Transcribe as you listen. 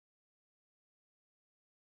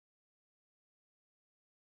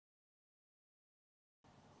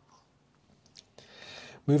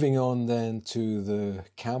Moving on then to the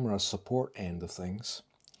camera support end of things.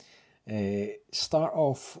 Start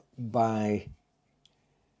off by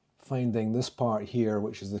finding this part here,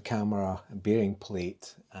 which is the camera bearing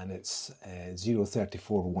plate, and it's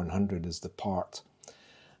 034-100 is the part,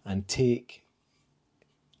 and take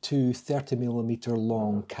two 30mm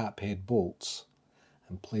long cap head bolts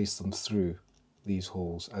and place them through these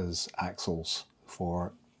holes as axles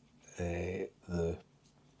for the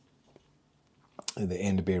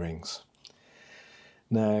end bearings.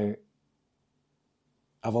 Now,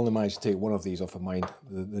 I've only managed to take one of these off of mine.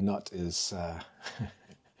 The nut is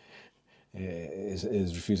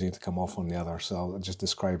is refusing to come off on the other, so I'll just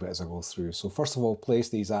describe it as I go through. So first of all, place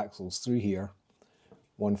these axles through here,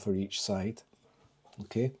 one for each side,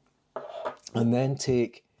 okay? And then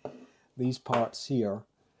take these parts here,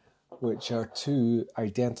 which are two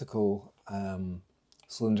identical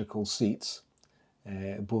cylindrical seats,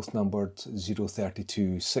 both numbered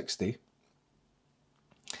 03260.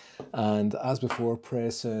 And as before,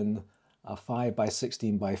 press in a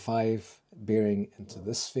 5x16x5 bearing into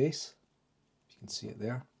this face. You can see it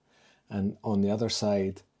there. And on the other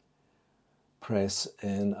side, press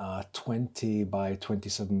in a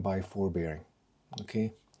 20x27x4 bearing.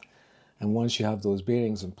 Okay. And once you have those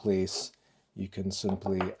bearings in place, you can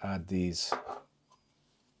simply add these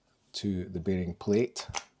to the bearing plate.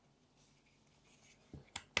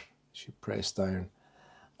 You press down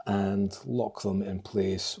and lock them in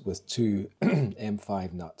place with two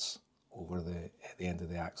M5 nuts over at the end of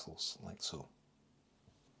the axles, like so.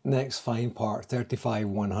 Next, find part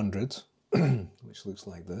 35-100, which looks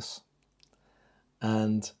like this,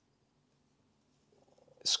 and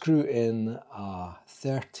screw in a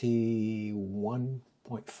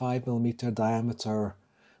 31.5mm diameter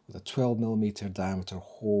with a 12mm diameter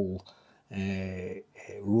hole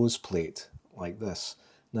rose plate like this.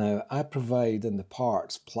 Now, I provide in the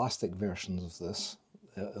parts plastic versions of this,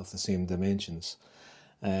 of the same dimensions,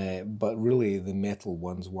 but really the metal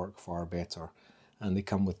ones work far better, and they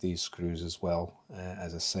come with these screws as well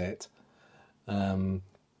as a set. The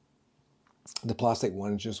plastic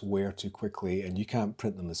ones just wear too quickly, and you can't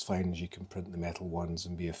print them as fine as you can print the metal ones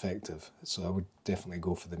and be effective. So I would definitely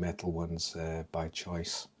go for the metal ones by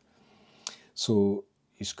choice. So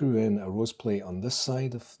you screw in a rose plate on this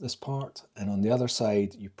side of this part, and on the other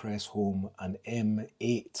side you press home an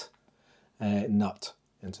M8 nut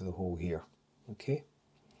into the hole here. Okay.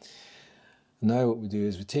 Now what we do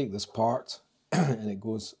is we take this part and it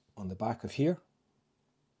goes on the back of here,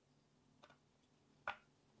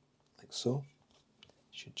 like so.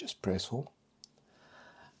 You should just press home,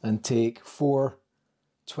 and take four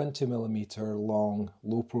 20mm long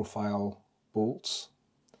low profile bolts,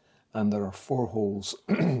 and there are four holes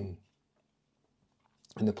in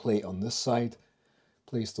the plate on this side.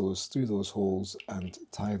 Place those through those holes and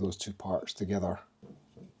tie those two parts together.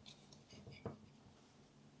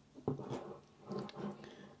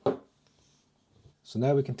 So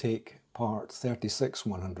now we can take part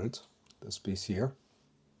 36-100, this piece here,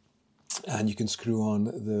 and you can screw on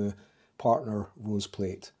the partner rose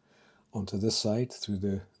plate onto this side through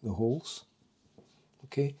the holes.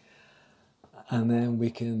 Okay, and then we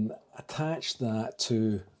can attach that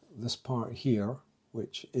to this part here,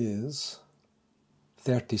 which is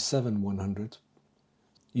 37-100,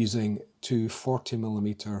 using two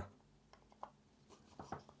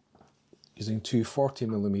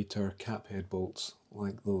 40mm cap head bolts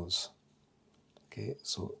like those. Okay,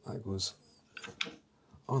 so that goes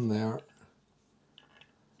on there,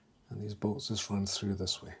 and these bolts just run through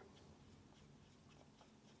this way.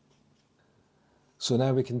 So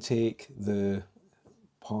now we can take the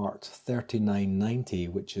part 3990,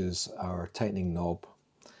 which is our tightening knob,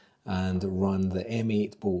 and run the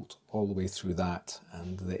M8 bolt all the way through that.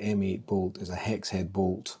 And the M8 bolt is a hex head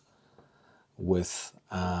bolt with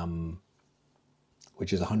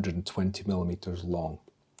which is 120mm long.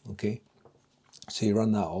 Okay, so you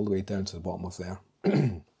run that all the way down to the bottom of there.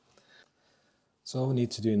 So all we need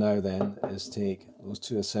to do now then is take those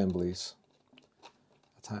two assemblies,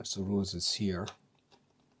 attach the roses here,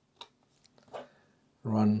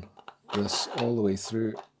 run this all the way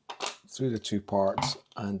through the two parts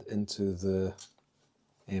and into the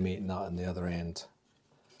M8 nut on the other end,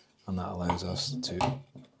 and that allows us to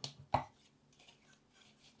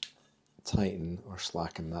tighten or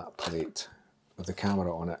slacken that plate with the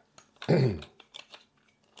camera on it.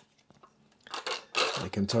 You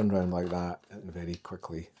can turn around like that and very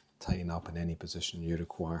quickly tighten up in any position you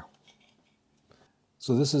require.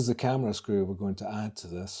 So this is the camera screw we're going to add to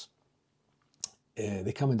this.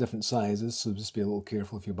 They come in different sizes, so just be a little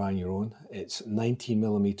careful if you're buying your own. It's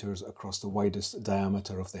 19mm across the widest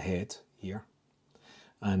diameter of the head here,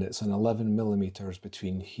 and it's an 11 millimeters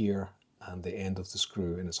between here and the end of the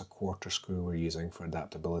screw, and it's a quarter screw we're using for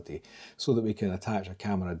adaptability, so that we can attach a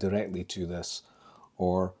camera directly to this,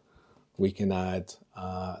 or we can add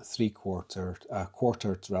a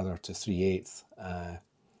quarter rather to 3/8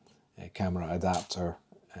 camera adapter,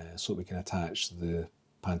 so we can attach the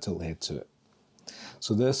pan tilt head to it.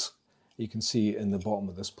 So this, you can see in the bottom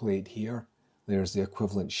of this plate here, there's the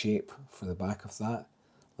equivalent shape for the back of that.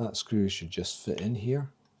 That screw should just fit in here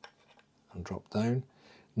and drop down.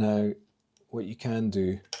 Now, what you can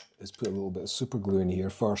do is put a little bit of super glue in here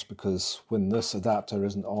first, because when this adapter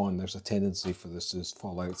isn't on, there's a tendency for this to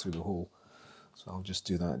fall out through the hole. So I'll just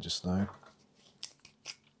do that just now.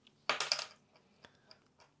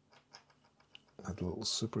 Add a little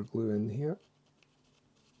super glue in here.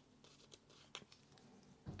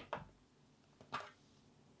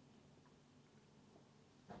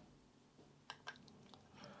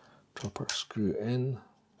 Drop our screw in.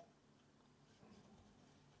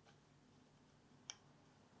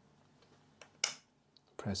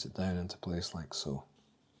 Press it down into place like so.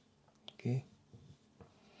 Okay.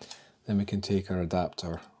 Then we can take our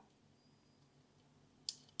adapter,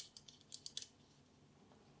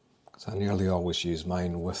 because I nearly always use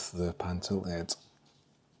mine with the pan tilt head.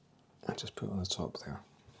 I just put it on the top there.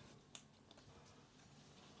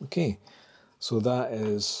 Okay, so that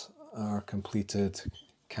is our completed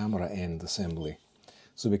camera end assembly.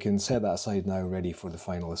 So we can set that aside now, ready for the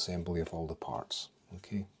final assembly of all the parts.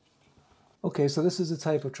 Okay, so this is the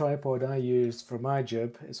type of tripod I used for my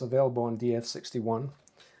jib. It's available on DF61.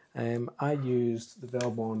 I used the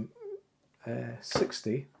Velbon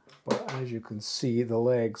 60, but as you can see, the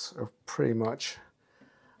legs are pretty much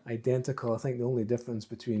identical. I think the only difference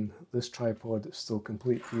between this tripod that's still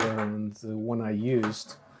complete here and the one I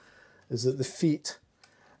used is that the feet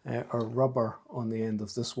are rubber on the end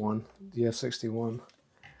of this one, DF61,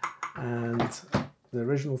 and the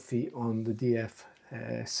original feet on the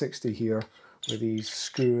DF60 here were these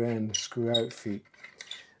screw in, screw out feet.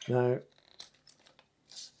 Now,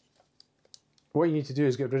 what you need to do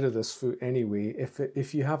is get rid of this foot anyway.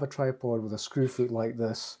 If you have a tripod with a screw foot like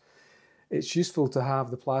this, it's useful to have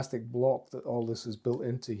the plastic block that all this is built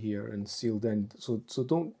into here and sealed in. So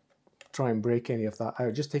don't try and break any of that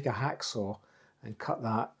out. Just take a hacksaw and cut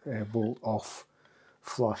that bolt off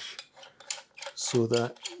flush, so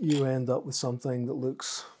that you end up with something that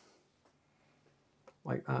looks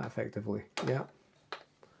like that effectively. Yeah.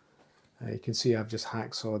 You can see I've just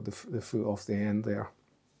hacksawed the foot off the end there.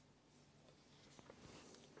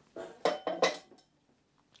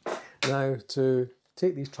 Now, to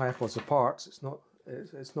take these tripods apart,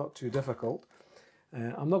 it's not too difficult.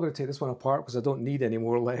 I'm not going to take this one apart because I don't need any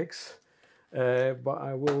more legs, but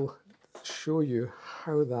I will show you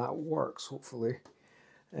how that works, hopefully.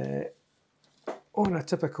 On a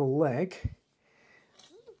typical leg,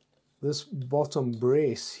 this bottom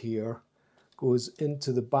brace here goes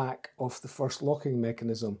into the back of the first locking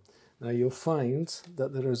mechanism. Now you'll find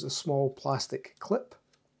that there is a small plastic clip.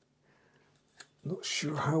 Not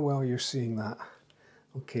sure how well you're seeing that.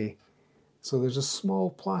 Okay, so there's a small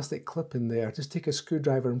plastic clip in there. Just take a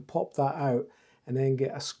screwdriver and pop that out, and then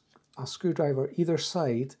get a screwdriver either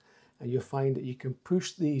side, and you'll find that you can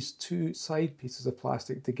push these two side pieces of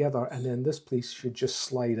plastic together, and then this piece should just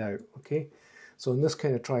slide out. Okay, so in this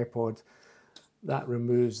kind of tripod, that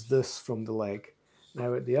removes this from the leg.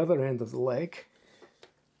 Now at the other end of the leg,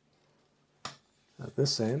 at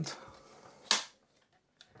this end,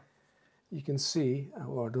 you can see,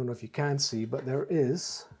 or I don't know if you can see, but there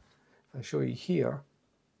is, if I show you here,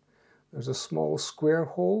 there's a small square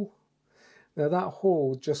hole. Now that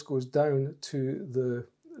hole just goes down to the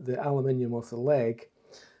aluminium of the leg,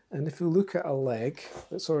 and if you look at a leg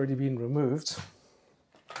that's already been removed,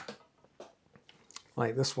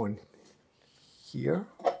 like this one here,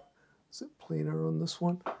 is it planar on this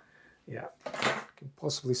one? Yeah, you can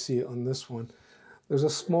possibly see it on this one. There's a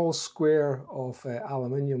small square of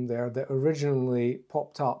aluminium there that originally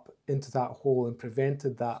popped up into that hole and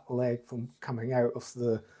prevented that leg from coming out of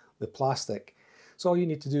the plastic. So all you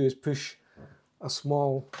need to do is push a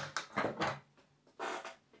small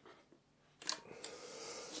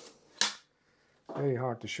very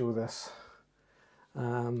hard to show this.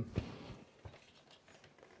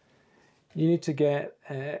 You need to get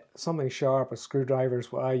something sharp, a screwdriver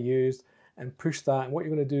is what I used, and push that. And what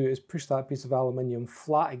you're going to do is push that piece of aluminium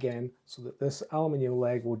flat again, so that this aluminium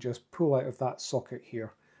leg will just pull out of that socket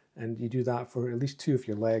here. And you do that for at least two of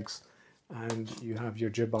your legs, and you have your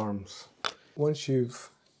jib arms. Once you've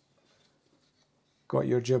got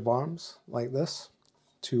your jib arms like this,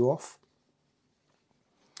 two off,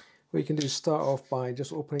 what you can do is start off by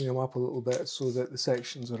just opening them up a little bit so that the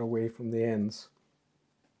sections are away from the ends.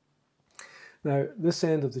 Now this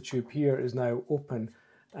end of the tube here is now open,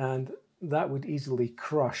 and that would easily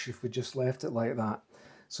crush if we just left it like that.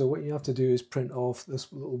 So what you have to do is print off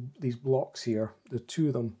these blocks here, the two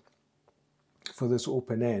of them for this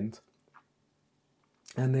open end,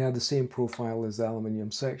 and they are the same profile as the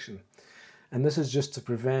aluminium section. And this is just to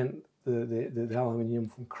prevent the aluminium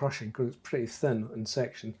from crushing, because it's pretty thin in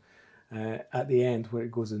section at the end where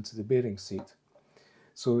it goes into the bearing seat.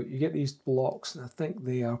 So you get these blocks, and I think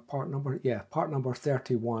they are part number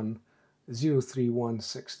 31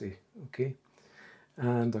 03160, okay?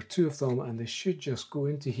 And there are two of them, and they should just go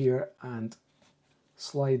into here and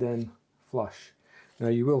slide in flush. Now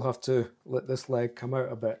you will have to let this leg come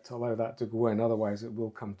out a bit to allow that to go in, otherwise it will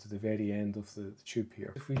come to the very end of the tube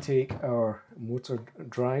here. If we take our motor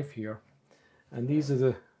drive here, and these are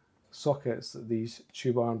the sockets that these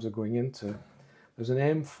tube arms are going into, there's an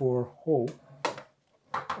M4 hole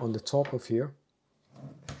on the top of here.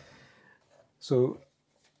 So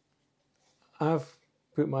I've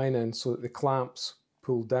put mine in so that the clamps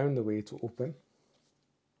pull down the way to open.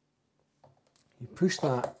 You push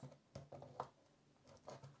that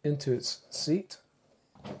into its seat.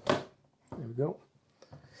 There we go.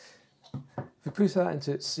 If you push that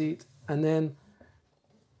into its seat, and then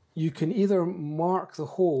you can either mark the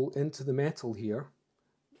hole into the metal here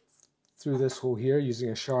through this hole here using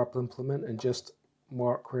a sharp implement and just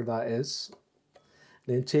mark where that is.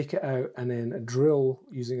 Then take it out and then a drill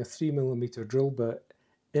using a 3mm drill bit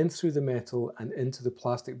in through the metal and into the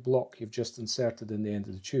plastic block you've just inserted in the end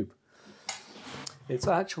of the tube. It's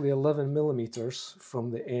actually 11mm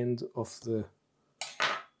from the end of the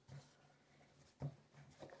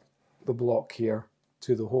block here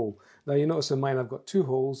to the hole. Now you notice in mine I've got two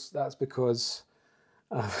holes. That's because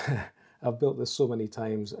I've built this so many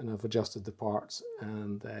times and I've adjusted the parts,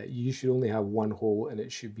 and you should only have one hole, and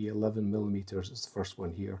it should be 11mm. It's the first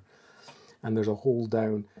one here. And there's a hole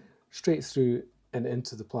down straight through and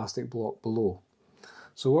into the plastic block below.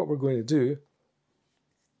 So what we're going to do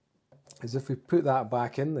is, if we put that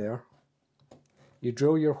back in there, you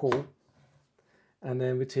drill your hole, and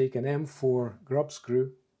then we take an M4 grub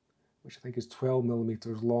screw, which I think is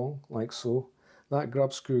 12mm long, like so. That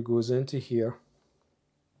grub screw goes into here.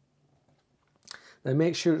 Now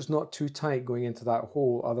make sure it's not too tight going into that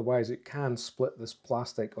hole, otherwise it can split this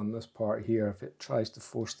plastic on this part here if it tries to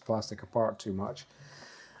force the plastic apart too much.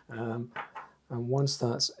 And once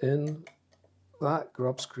that's in, that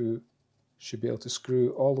grub screw should be able to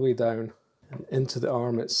screw all the way down and into the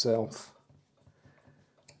arm itself.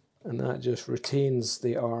 And that just retains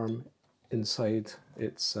the arm inside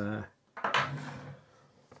its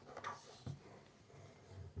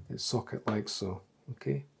socket like so,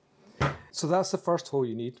 okay? So that's the first hole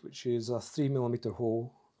you need, which is a 3mm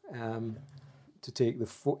hole to take the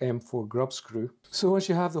M4 grub screw. So once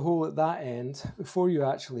you have the hole at that end, before you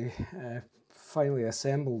actually finally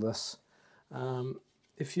assemble this,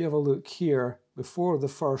 if you have a look here, before the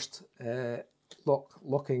first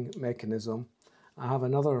locking mechanism, I have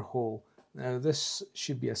another hole. Now this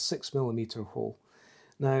should be a 6mm hole.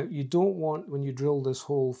 Now you don't want, when you drill this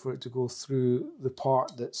hole, for it to go through the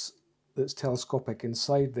part that's telescopic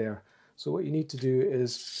inside there. So what you need to do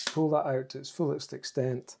is pull that out to its fullest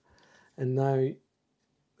extent, and now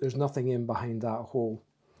there's nothing in behind that hole.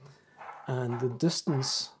 And the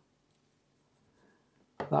distance,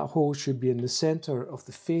 that hole should be in the center of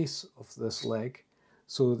the face of this leg.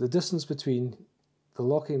 So the distance between the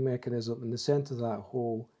locking mechanism and the center of that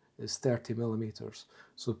hole is 30mm.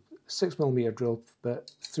 So 6mm drill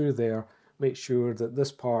bit through there, make sure that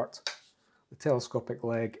this part, the telescopic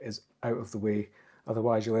leg, is out of the way.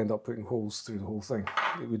 Otherwise you'll end up putting holes through the whole thing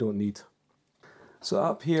that we don't need. So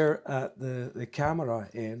up here at the camera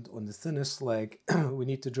end, on the thinnest leg, we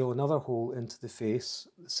need to drill another hole into the face,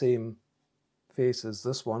 the same face as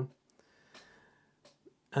this one.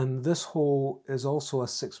 And this hole is also a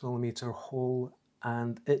 6mm hole,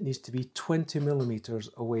 and it needs to be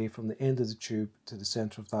 20mm away from the end of the tube to the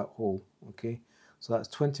center of that hole, okay? So that's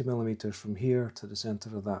 20mm from here to the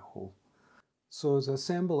center of that hole. So to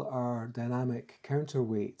assemble our dynamic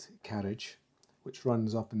counterweight carriage, which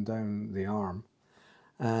runs up and down the arm,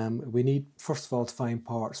 we need, first of all, to find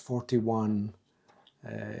parts 41,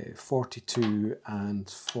 42 and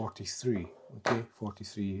 43. Okay,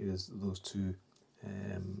 43 is those two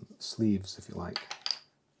sleeves, if you like.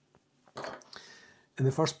 In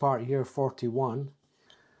the first part here, 41,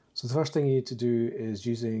 so the first thing you need to do is,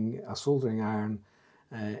 using a soldering iron,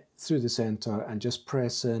 through the center, and just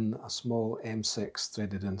press in a small M6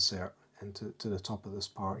 threaded insert into the top of this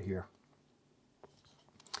part here.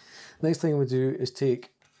 Next thing we do is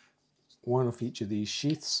take one of each of these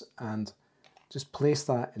sheaths and just place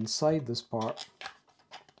that inside this part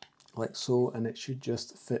like so, and it should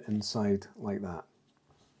just fit inside like that.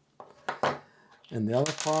 In the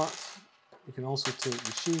other part, you can also take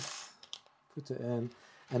the sheath, put it in,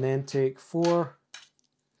 and then take 4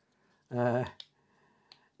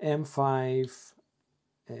 M5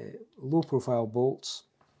 low profile bolts,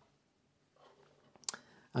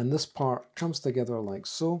 and this part comes together like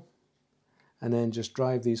so, and then just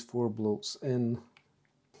drive these 4 bolts in.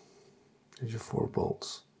 There's your 4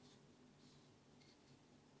 bolts.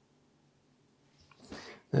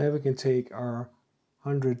 Now we can take our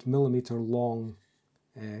 100mm long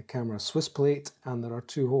camera Swiss plate, and there are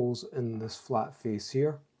 2 holes in this flat face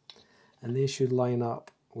here, and they should line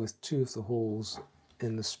up with 2 of the holes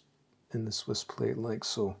in the Swiss plate like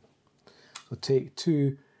so. So take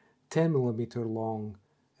 2 10mm long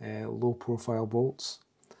low profile bolts,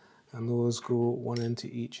 and those go one into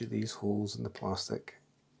each of these holes in the plastic.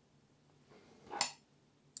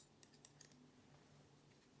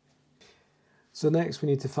 So next we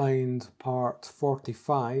need to find part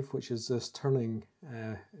 45, which is this turning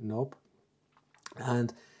knob,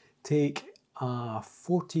 and take a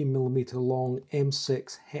 40mm long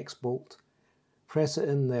M6 hex bolt, press it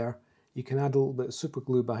in there. You can add a little bit of super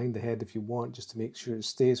glue behind the head if you want, just to make sure it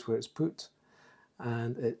stays where it's put,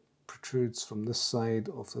 and it protrudes from this side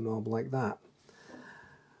of the knob like that.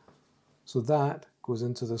 So that goes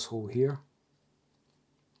into this hole here,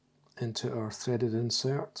 into our threaded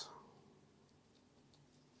insert.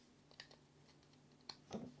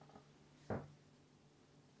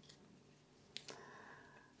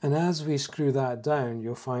 And as we screw that down,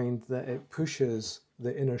 you'll find that it pushes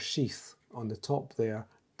the inner sheath on the top there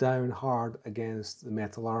down hard against the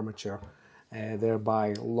metal armature,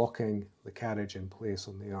 thereby locking the carriage in place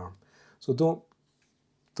on the arm. So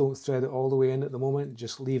don't thread it all the way in at the moment,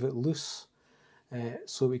 just leave it loose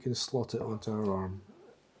so we can slot it onto our arm.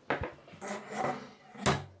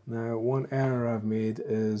 Now, one error I've made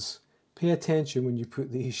is pay attention when you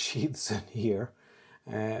put these sheaths in here,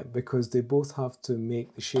 because they both have to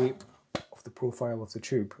make the shape of the profile of the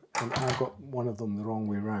tube, and I got one of them the wrong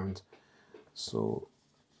way around. So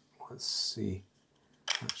let's see,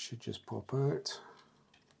 that should just pop out.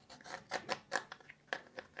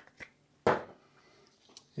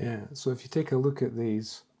 Yeah, so if you take a look at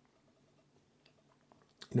these,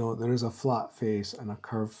 you know, there is a flat face and a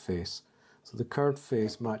curved face. So the curved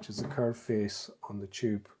face matches the curved face on the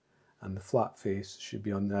tube, and the flat face should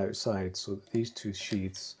be on the outside, so that these 2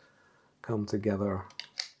 sheaths come together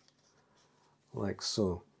like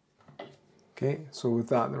so. Okay, so we've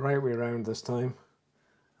that the right way around this time,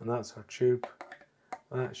 and that's our tube.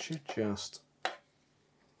 That should just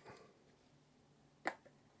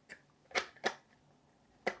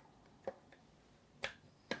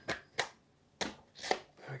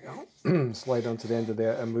slide onto the end of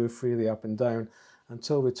there and move freely up and down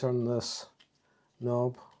until we turn this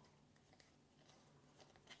knob,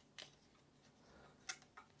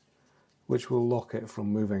 which will lock it from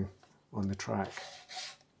moving on the track.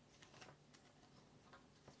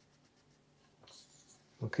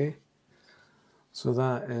 Okay, so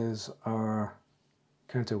that is our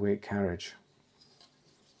counterweight carriage.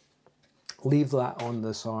 Leave that on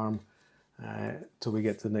this arm till we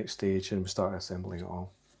get to the next stage and we start assembling it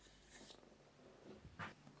all.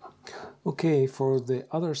 Okay, for the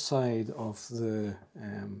other side of the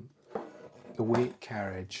weight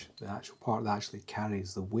carriage, the actual part that actually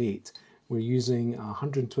carries the weight, we're using a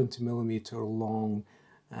 120mm long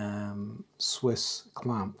Swiss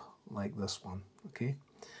clamp like this one. Okay,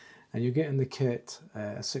 and you get in the kit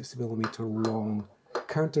a 60mm long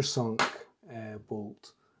countersunk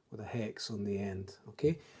bolt with a hex on the end.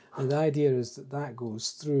 Okay, and the idea is that that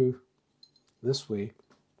goes through this way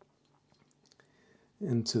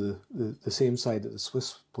into the same side that the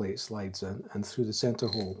Swiss plate slides in, and through the center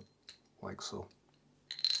hole like so.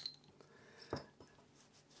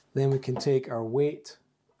 Then we can take our weight,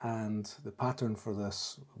 and the pattern for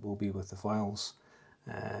this will be with the files,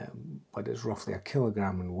 but it's roughly 1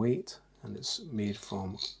 kilogram in weight, and it's made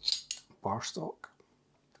from bar stock.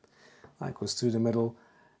 That goes through the middle,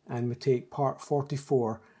 and we take part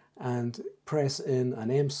 44 and press in an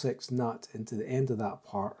M6 nut into the end of that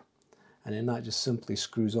part, and then that just simply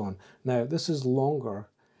screws on. Now this is longer.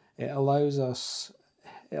 It allows us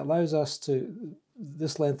to,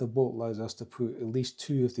 this length of bolt allows us to put at least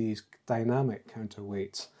 2 of these dynamic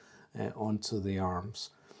counterweights onto the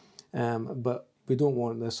arms. But we don't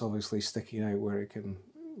want this obviously sticking out where it can,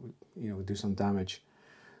 you know, do some damage.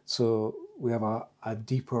 So we have a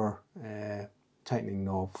deeper tightening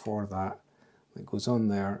knob for that, that goes on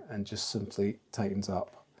there and just simply tightens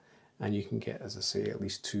up. And you can get, as I say, at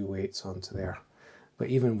least 2 weights onto there. But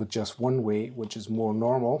even with just 1 weight, which is more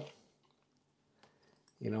normal,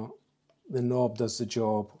 you know, the knob does the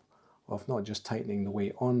job of not just tightening the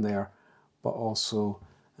weight on there, but also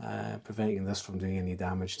preventing this from doing any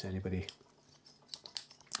damage to anybody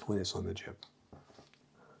when it's on the jib.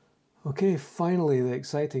 Okay, finally the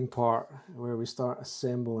exciting part where we start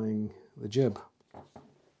assembling the jib.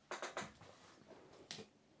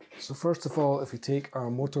 So first of all, if we take our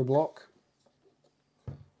motor block,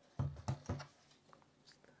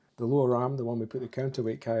 the lower arm, the one we put the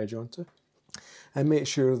counterweight carriage onto, and make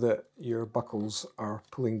sure that your buckles are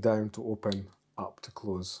pulling down to open, up to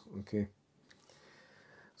close, okay?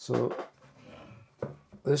 So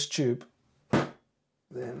this tube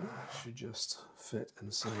then should just fit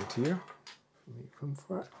inside here, make room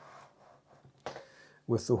for it,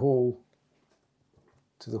 with the hole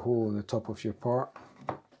to the hole in the top of your part.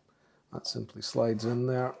 That simply slides in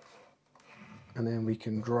there, and then we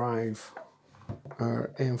can drive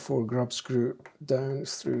our M4 grub screw down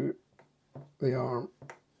through the arm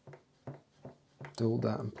to hold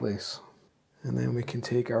that in place. And then we can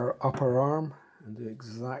take our upper arm and do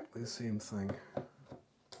exactly the same thing.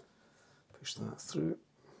 Push that through.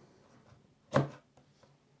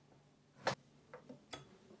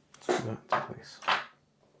 Screw that into place.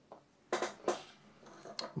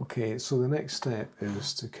 Okay, so the next step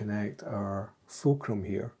is to connect our fulcrum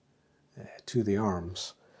here to the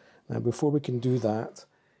arms. Now before we can do that,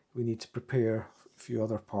 we need to prepare a few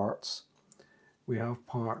other parts. We have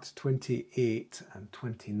part 28 and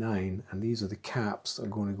 29, and these are the caps that are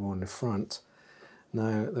going to go on the front.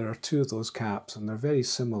 Now there are 2 of those caps and they're very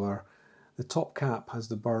similar. The top cap has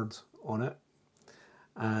the bird on it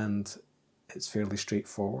and it's fairly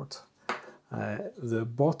straightforward. The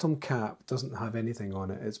bottom cap doesn't have anything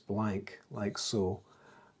on it, it's blank like so,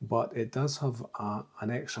 but it does have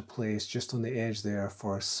an extra place just on the edge there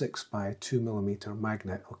for a 6 by 2mm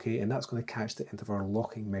magnet, okay, and that's going to catch the end of our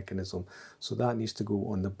locking mechanism. So that needs to go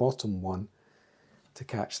on the bottom one to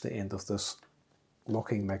catch the end of this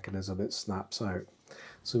locking mechanism. It snaps out.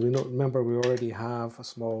 So remember we already have a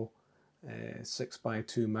small 6 by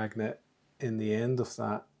 2 magnet in the end of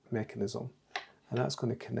that mechanism, and that's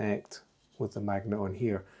going to connect with the magnet on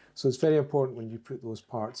here. So it's very important when you put those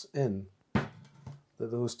parts in that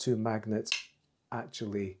those 2 magnets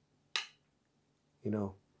actually, you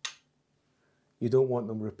know, you don't want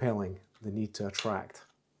them repelling, they need to attract.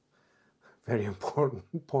 Very important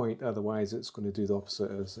point, otherwise it's going to do the opposite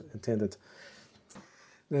as intended.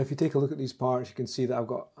 Now if you take a look at these parts, you can see that I've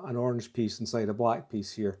got an orange piece inside a black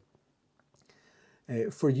piece here.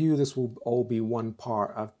 For you this will all be one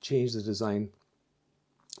part. I've changed the design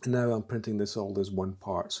and now I'm printing this all as one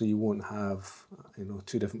part, so you won't have, you know,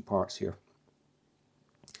 2 different parts here.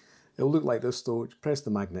 It'll look like this though. Press the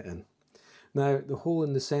magnet in. Now the hole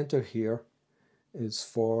in the center here is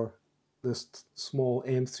for this small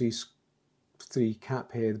M3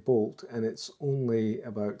 cap head bolt, and it's only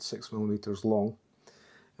about 6mm long,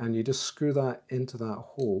 and you just screw that into that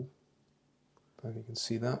hole. If you can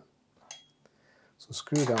see that. So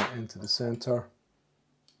screw that into the center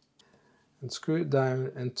and screw it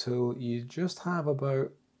down until you just have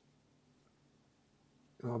about,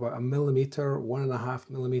 you know, about 1 millimeter, 1.5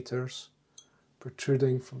 millimeters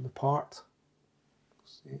protruding from the part.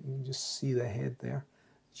 So you can just see the head there.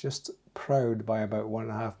 It's just proud by about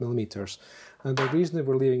 1.5 millimeters. And the reason that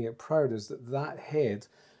we're leaving it proud is that that head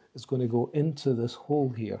is going to go into this hole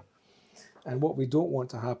here. And what we don't want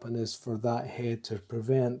to happen is for that head to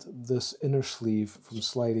prevent this inner sleeve from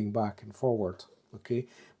sliding back and forward. Okay,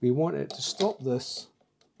 we want it to stop this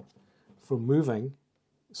from moving,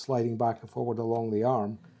 sliding back and forward along the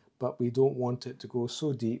arm, but we don't want it to go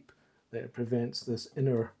so deep that it prevents this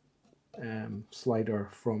inner slider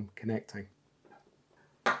from connecting.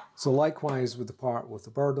 So likewise with the part with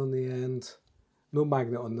the bird on the end, no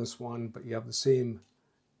magnet on this one, but you have the same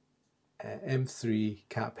M3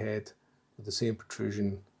 cap head with the same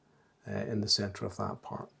protrusion in the center of that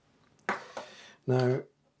part. Now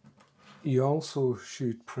you also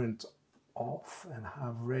should print off and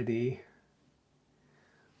have ready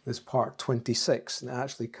this part 26, and it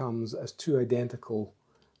actually comes as 2 identical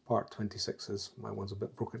part 26s. My one's a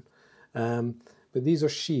bit broken. But these are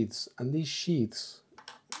sheaths, and these sheaths,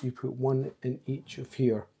 you put one in each of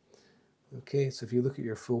here. Okay, so if you look at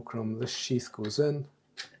your fulcrum, this sheath goes in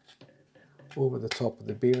over the top of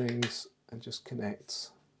the bearings and just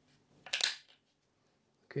connects.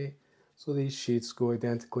 Okay, so these sheaths go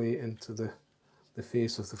identically into the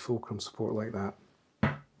face of the fulcrum support like that.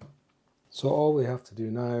 So all we have to do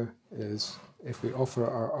now is, if we offer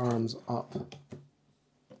our arms up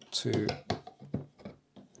to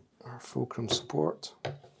our fulcrum support,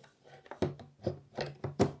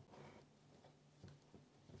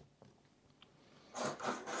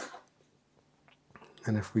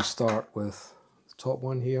 and if we start with the top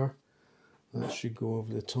one here, that should go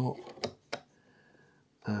over the top,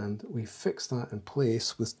 and we fix that in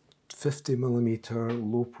place with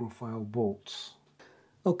 50mm low profile bolts.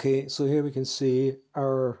 Okay, so here we can see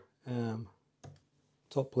our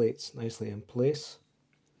top plate's nicely in place,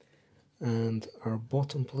 and our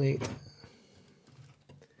bottom plate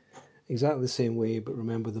exactly the same way, but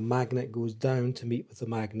remember the magnet goes down to meet with the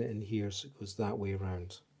magnet in here, so it goes that way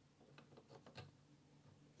around.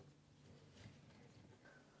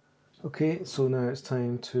 Okay, so now it's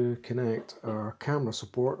time to connect our camera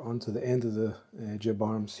support onto the end of the jib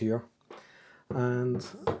arms here, and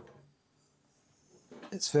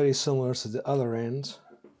it's very similar to the other end.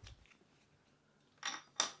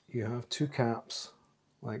 You have two caps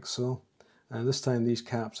like so, and this time these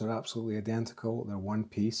caps are absolutely identical, they're one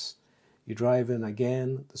piece. You drive in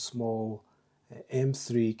again the small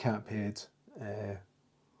M3 cap head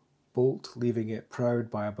bolt, leaving it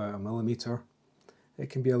proud by about 1mm. It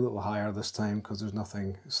can be a little higher this time because there's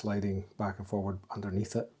nothing sliding back and forward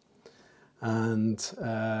underneath it. And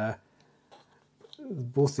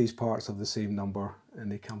both these parts have the same number,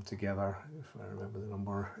 and they come together. If I remember, the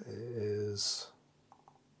number is,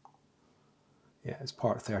 yeah, it's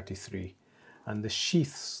part 33. And the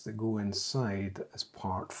sheaths that go inside is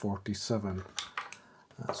part 47.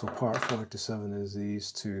 So part 47 is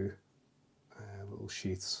these two little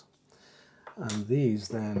sheaths. And these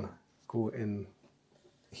then go in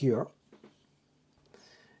here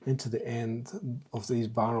into the end of these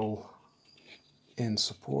barrel end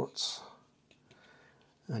supports,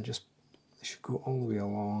 and just, they should go all the way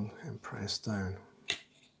along and press down.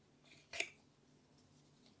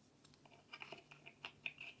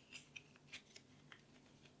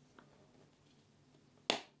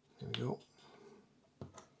 There we go.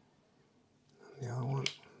 And the other one.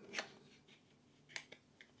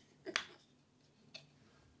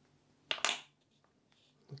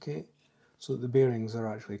 Okay, so the bearings are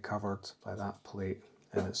actually covered by that plate,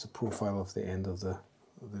 and it's the profile of the end of the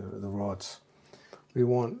rods. We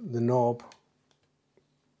want the knob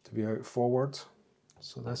to be out forward,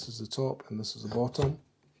 so this is the top and this is the bottom.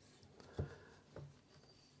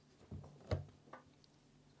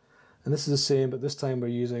 And this is the same, but this time we're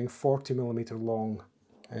using 40mm long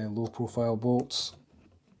low profile bolts.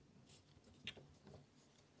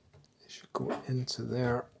 They should go into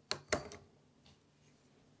there,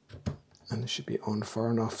 and it should be on far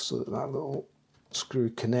enough so that that little screw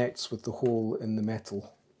connects with the hole in the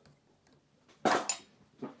metal.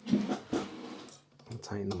 And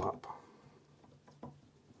tighten them up.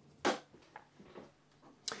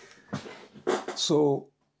 So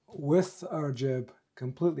with our jib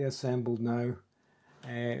completely assembled now,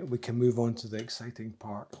 we can move on to the exciting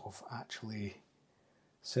part of actually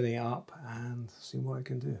setting it up and seeing what I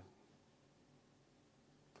can do.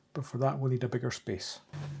 But for that we'll need a bigger space.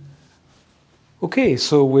 Okay,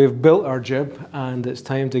 so we've built our jib and it's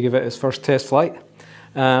time to give it its first test flight.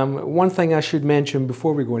 One thing I should mention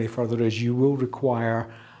before we go any further is you will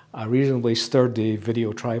require a reasonably sturdy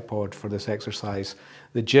video tripod for this exercise.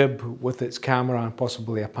 The jib with its camera and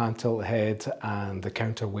possibly a pan tilt head and the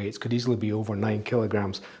counterweights could easily be over 9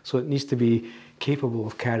 kilograms, so it needs to be capable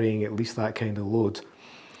of carrying at least that kind of load.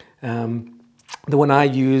 The one I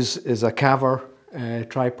use is a Caver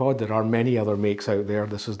tripod. There are many other makes out there.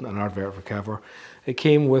 This isn't an advert for Caver. It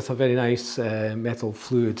came with a very nice metal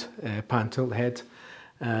fluid pan tilt head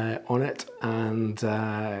on it, and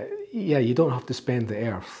yeah, you don't have to spend the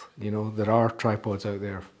earth. You know, there are tripods out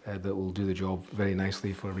there that will do the job very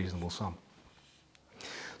nicely for a reasonable sum.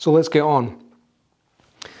 So let's get on.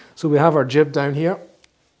 So we have our jib down here.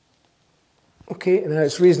 Okay, now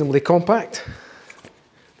it's reasonably compact,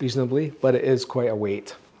 but it is quite a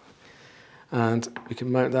weight. And we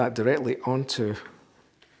can mount that directly onto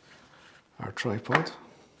our tripod.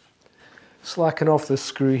 Slacken off this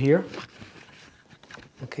screw here,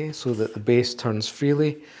 okay, so that the base turns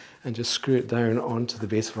freely, and just screw it down onto the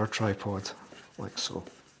base of our tripod, like so.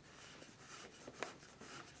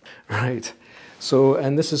 Right, so,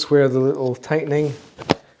 and this is where the little tightening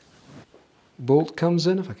bolt comes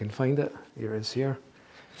in, if I can find it. Here it is here.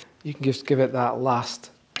 You can just give it that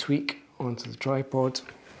last tweak onto the tripod.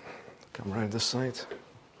 Come around this side.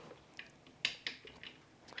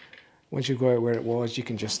 Once you go out where it was, you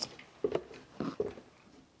can just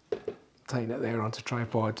tighten it there onto the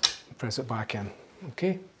tripod and press it back in.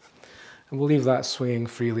 Okay? And we'll leave that swinging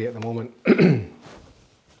freely at the moment.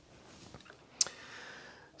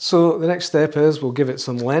 So the next step is we'll give it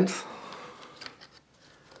some length.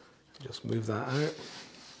 Just move that out.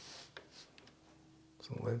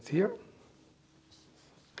 Some length here.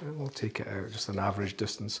 And we'll take it out, just an average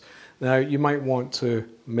distance. Now you might want to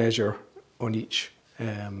measure on each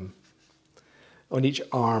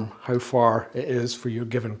arm how far it is for your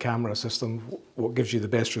given camera system, what gives you the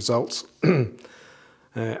best results.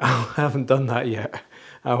 I haven't done that yet.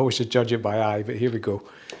 I always should judge it by eye, but here we go.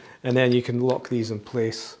 And then you can lock these in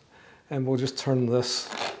place, and we'll just turn this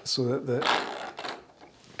so that the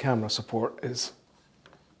camera support is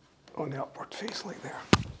on the upward face like there.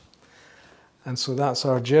 And so that's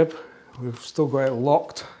our jib. We've still got it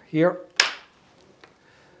locked here.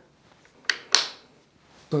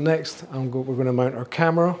 So next we're going to mount our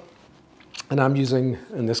camera, and I'm using,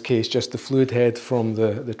 in this case, just the fluid head from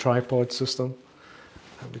the tripod system.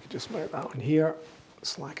 And we can just mount that on here,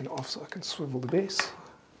 slacken it off so I can swivel the base.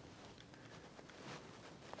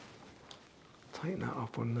 Tighten that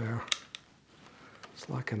up on there,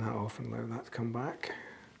 slacken that off and allow that to come back.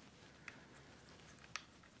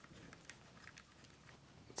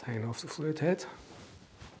 Tying off the fluid head.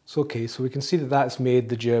 So okay, so we can see that that's made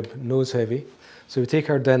the jib nose heavy. So we take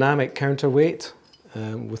our dynamic counterweight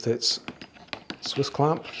with its Swiss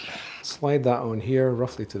clamp, slide that on here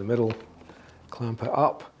roughly to the middle, clamp it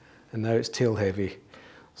up, and now it's tail heavy.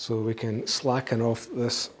 So we can slacken off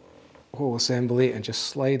this whole assembly and just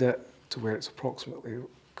slide it to where it's approximately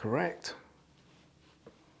correct.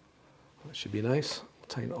 That should be nice.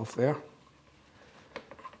 Tighten it off there.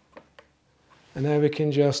 And now we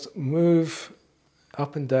can just move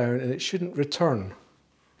up and down, and it shouldn't return.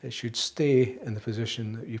 It should stay in the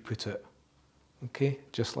position that you put it. Okay,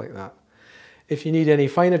 just like that. If you need any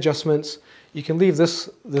fine adjustments, you can leave this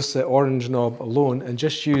orange knob alone and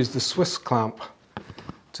just use the Swiss clamp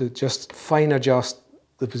to just fine adjust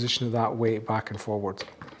the position of that weight back and forward.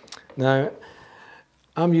 Now,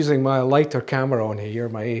 I'm using my lighter camera on here,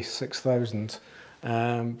 my A6000,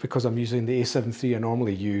 because I'm using the A7 III I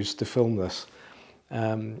normally use to film this.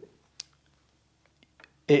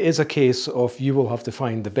 It is a case of you will have to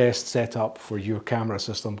find the best setup for your camera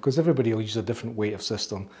system, because everybody will use a different weight of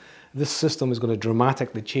system. This system is going to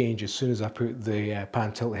dramatically change as soon as I put the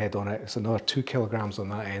pan tilt head on it. It's another 2 kilograms on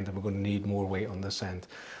that end, and we're going to need more weight on this end.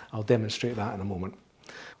 I'll demonstrate that in a moment.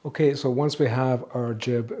 Okay, so once we have our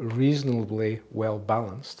jib reasonably well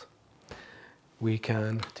balanced, we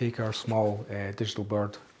can take our small digital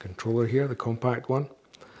bird controller here, the compact one,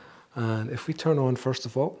 and if we turn on first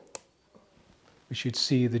of all, we should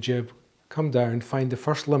see the jib come down, find the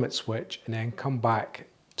first limit switch, and then come back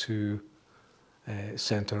to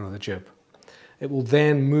center of the jib. It will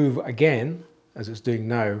then move again, as it's doing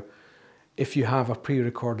now. If you have a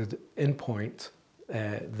pre-recorded in point,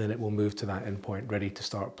 then it will move to that in point, ready to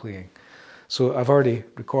start playing. So I've already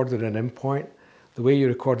recorded an in point. The way you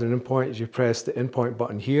record an in point is you press the in point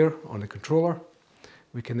button here on the controller.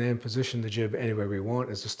 We can then position the jib anywhere we want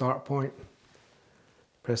as the start point.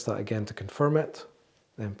 Press that again to confirm it,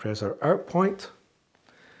 then press our out point.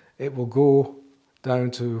 It will go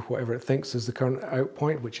down to whatever it thinks is the current out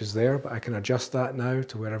point, which is there, but I can adjust that now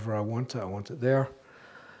to wherever I want it. I want it there.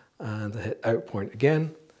 And I hit out point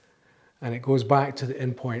again, and it goes back to the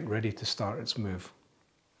in point ready to start its move.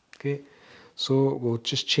 Okay, so we'll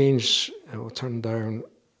just change, we'll turn down,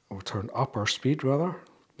 or turn up our speed rather,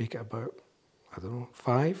 make it about, I don't know,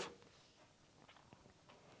 5.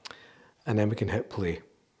 And then we can hit play.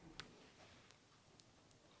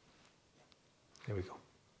 There we go.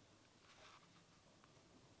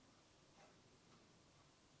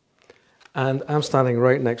 And I'm standing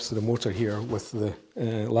right next to the motor here with the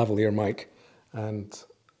lavalier mic, and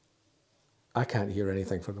I can't hear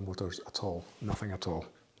anything from the motors at all, nothing at all.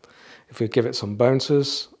 If we give it some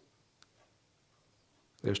bounces,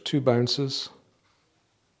 there's 2 bounces.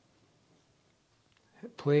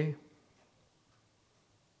 Hit play.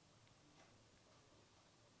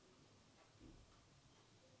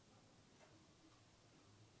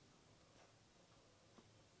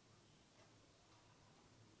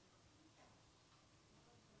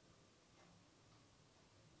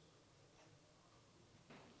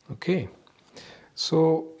 Okay,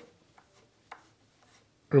 so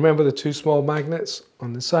remember the 2 small magnets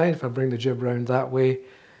on the side. If I bring the jib round that way,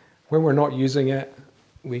 when we're not using it,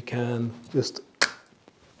 we can just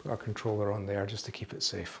put our controller on there just to keep it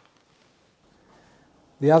safe.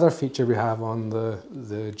 The other feature we have on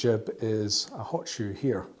the jib is a hot shoe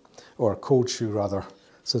here, or a cold shoe rather,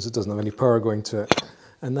 since it doesn't have any power going to it.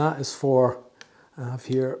 And that is for, I have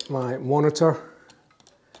here my monitor,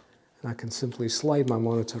 and I can simply slide my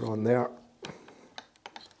monitor on there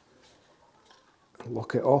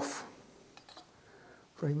lock it off,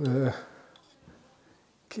 bring the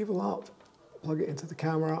cable up, plug it into the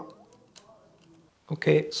camera.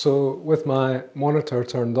 Okay, so with my monitor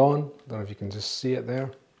turned on, I don't know if you can just see it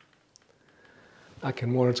there, I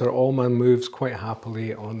can monitor all my moves quite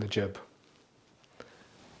happily on the jib.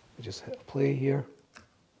 I just hit play here.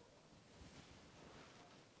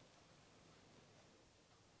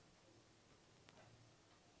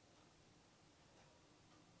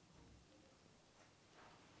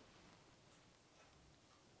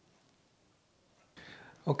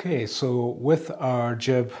 Okay, so with our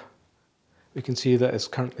jib, we can see that it's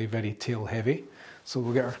currently very tail heavy. So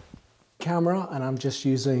we'll get our camera, and I'm just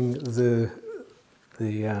using the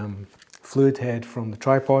fluid head from the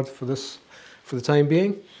tripod for the time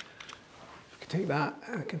being. I can take that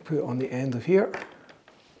and I can put it on the end of here. Make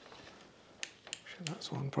sure that's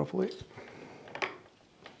on properly.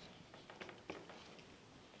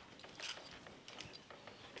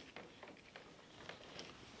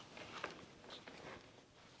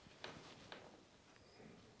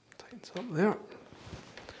 Tightens up there.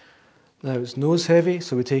 Now it's nose heavy,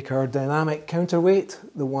 so we take our dynamic counterweight,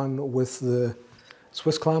 the one with the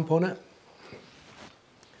Swiss clamp on it,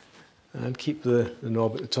 and keep the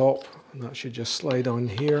knob at the top, and that should just slide on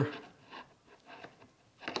here.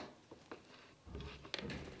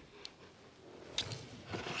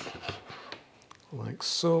 Like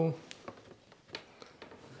so.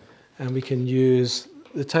 And we can use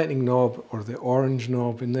the tightening knob or the orange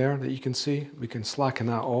knob in there that you can see. We can slacken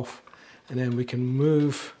that off, and then we can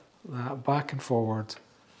move that back and forward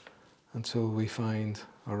until we find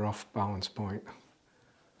a rough balance point.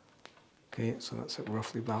 Okay, so that's it,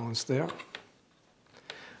 roughly balanced there.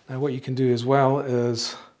 Now what you can do as well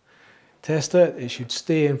is test it. It should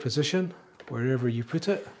stay in position wherever you put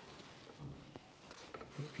it.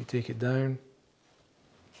 If you take it down,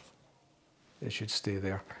 it should stay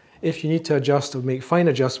there. If you need to adjust or make fine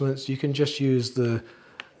adjustments, you can just use the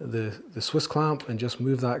Swiss clamp and just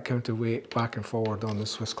move that counterweight back and forward on the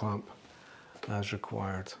Swiss clamp as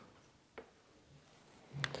required.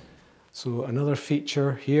 So another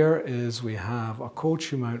feature here is we have a cold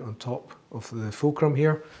shoe mount on top of the fulcrum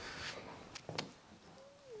here.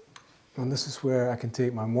 And this is where I can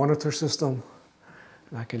take my monitor system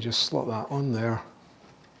and I can just slot that on there.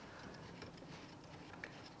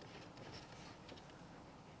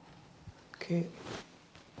 Okay.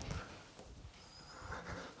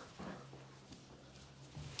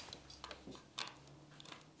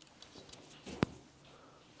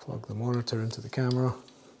 Plug the monitor into the camera.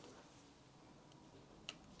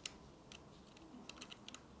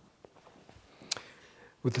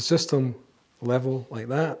 With the system level like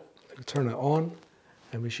that, we turn it on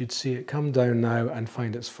and we should see it come down now and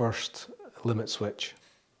find its first limit switch.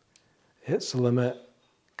 It hits the limit,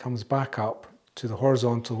 comes back up to the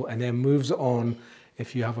horizontal, and then moves on.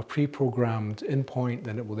 If you have a pre-programmed in point,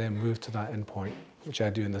 then it will then move to that in point, which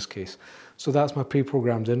I do in this case. So that's my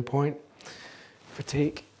pre-programmed in point. If I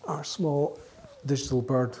take our small digital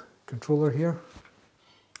bird controller here,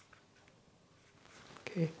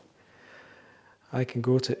 okay, I can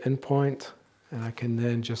go to in point and I can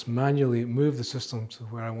then just manually move the system to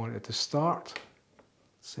where I want it to start,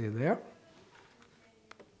 say there.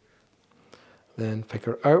 Then pick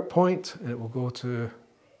our out point and it will go to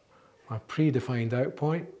my predefined out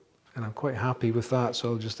point, and I'm quite happy with that, so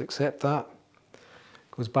I'll just accept that.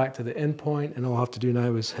 Goes back to the in point, and all I have to do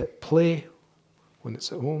now is hit play when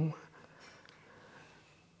it's at home,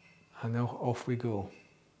 and now off we go.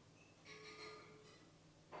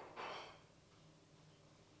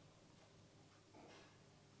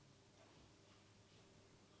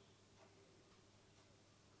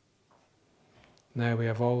 Now we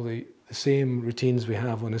have all the same routines we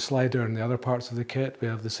have on the slider and the other parts of the kit. We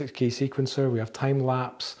have the 6K sequencer, we have time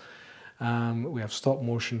lapse, we have stop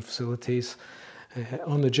motion facilities.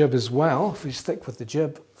 On the jib as well, if we stick with the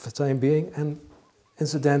jib for the time being, and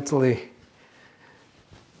incidentally,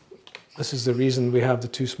 this is the reason we have the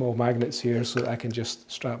two small magnets here, so that I can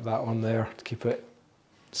just strap that on there to keep it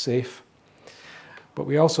safe. But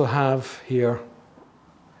we also have here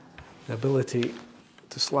the ability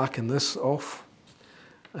to slacken this off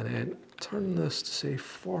and then turn this to say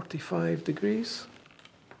 45 degrees.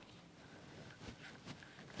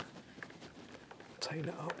 Tighten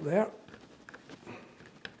it up there.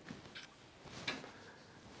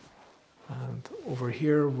 And over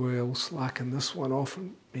here we'll slacken this one off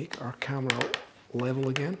and make our camera level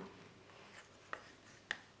again.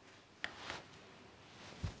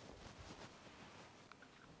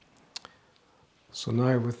 So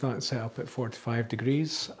now with that set up at 45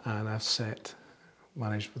 degrees, and I've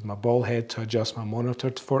managed with my ball head to adjust my monitor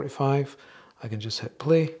to 45, I can just hit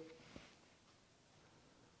play.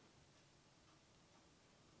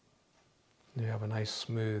 You have a nice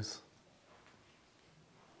smooth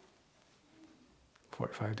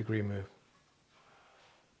 45-degree move.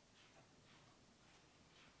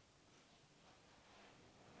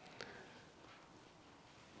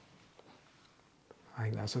 I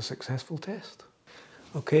think that's a successful test.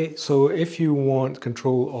 Okay, so if you want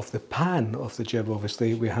control of the pan of the jib,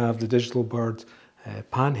 obviously we have the Digital Bird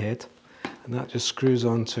pan head, and that just screws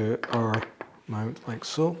onto our mount like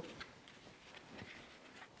so.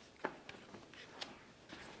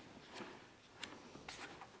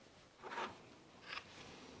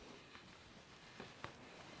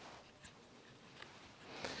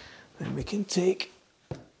 Then we can take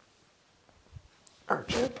our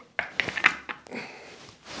jib,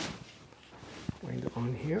 wind it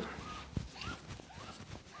on here.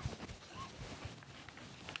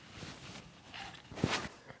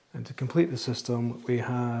 And to complete the system, we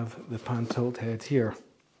have the pan tilt head here.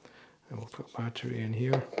 And we'll put battery in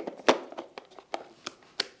here.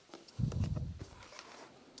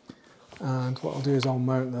 And what I'll do is I'll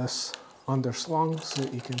mount this under slung so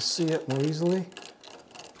that you can see it more easily.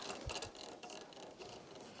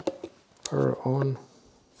 Power it on.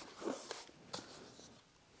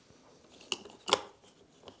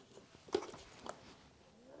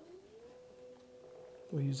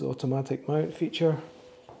 We'll use the automatic mount feature.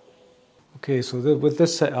 Okay, so with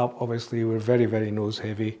this setup, obviously we're very, very nose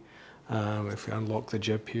heavy. If we unlock the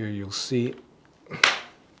jib here, you'll see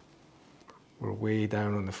we're way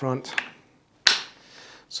down on the front.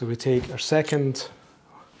 So we take our second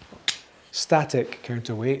static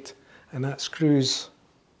counterweight, and that screws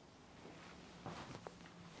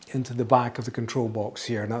into the back of the control box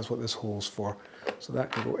here, and that's what this hole's for. So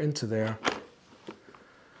that can go into there,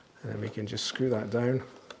 and then we can just screw that down.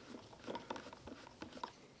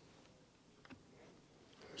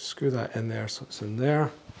 Screw that in there so it's in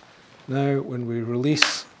there. Now when we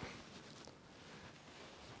release,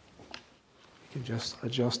 we can just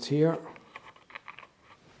adjust here,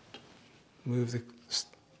 move the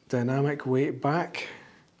dynamic weight back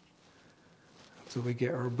until we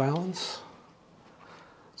get our balance.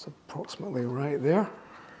 It's approximately right there.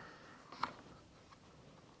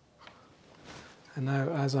 And now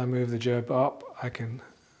as I move the jib up, I can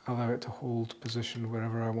allow it to hold position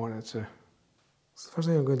wherever I want it to. So the first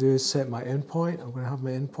thing I'm going to do is set my in point. I'm going to have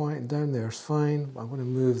my in point, and down there is fine. I'm going to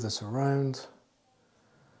move this around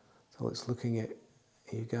so it's looking at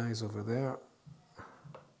you guys over there.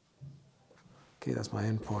 Okay, that's my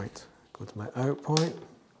in point. Go to my out point.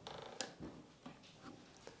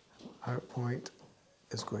 Out point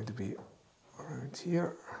is going to be around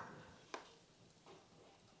here.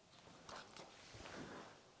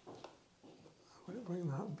 I'm going to bring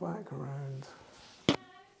that back around.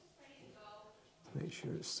 Make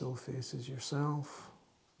sure it still faces yourself.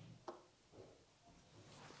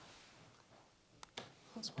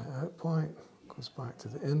 That's my out point. Goes back to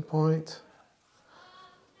the in point.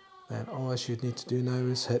 Then all I should need to do now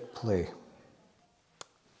is hit play.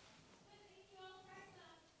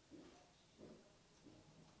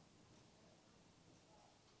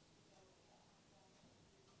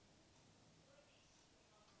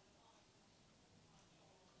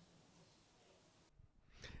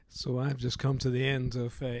 So I've just come to the end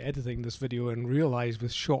of editing this video and realised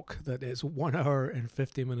with shock that it's 1 hour and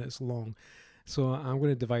 50 minutes long. So I'm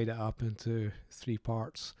going to divide it up into 3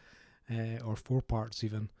 parts, or 4 parts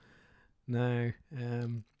even. Now,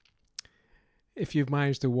 if you've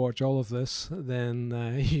managed to watch all of this,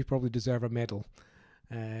 then you probably deserve a medal.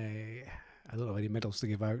 I don't have any medals to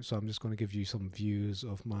give out, so I'm just going to give you some views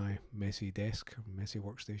of my messy desk, messy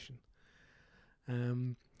workstation.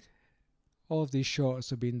 All of these shots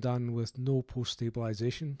have been done with no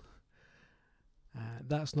post-stabilization.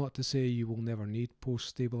 That's not to say you will never need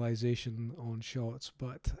post-stabilization on shots,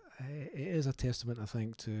 but it is a testament, I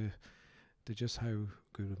think, to just how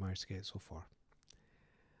good we managed to get so far.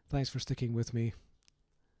 Thanks for sticking with me.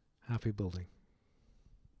 Happy building.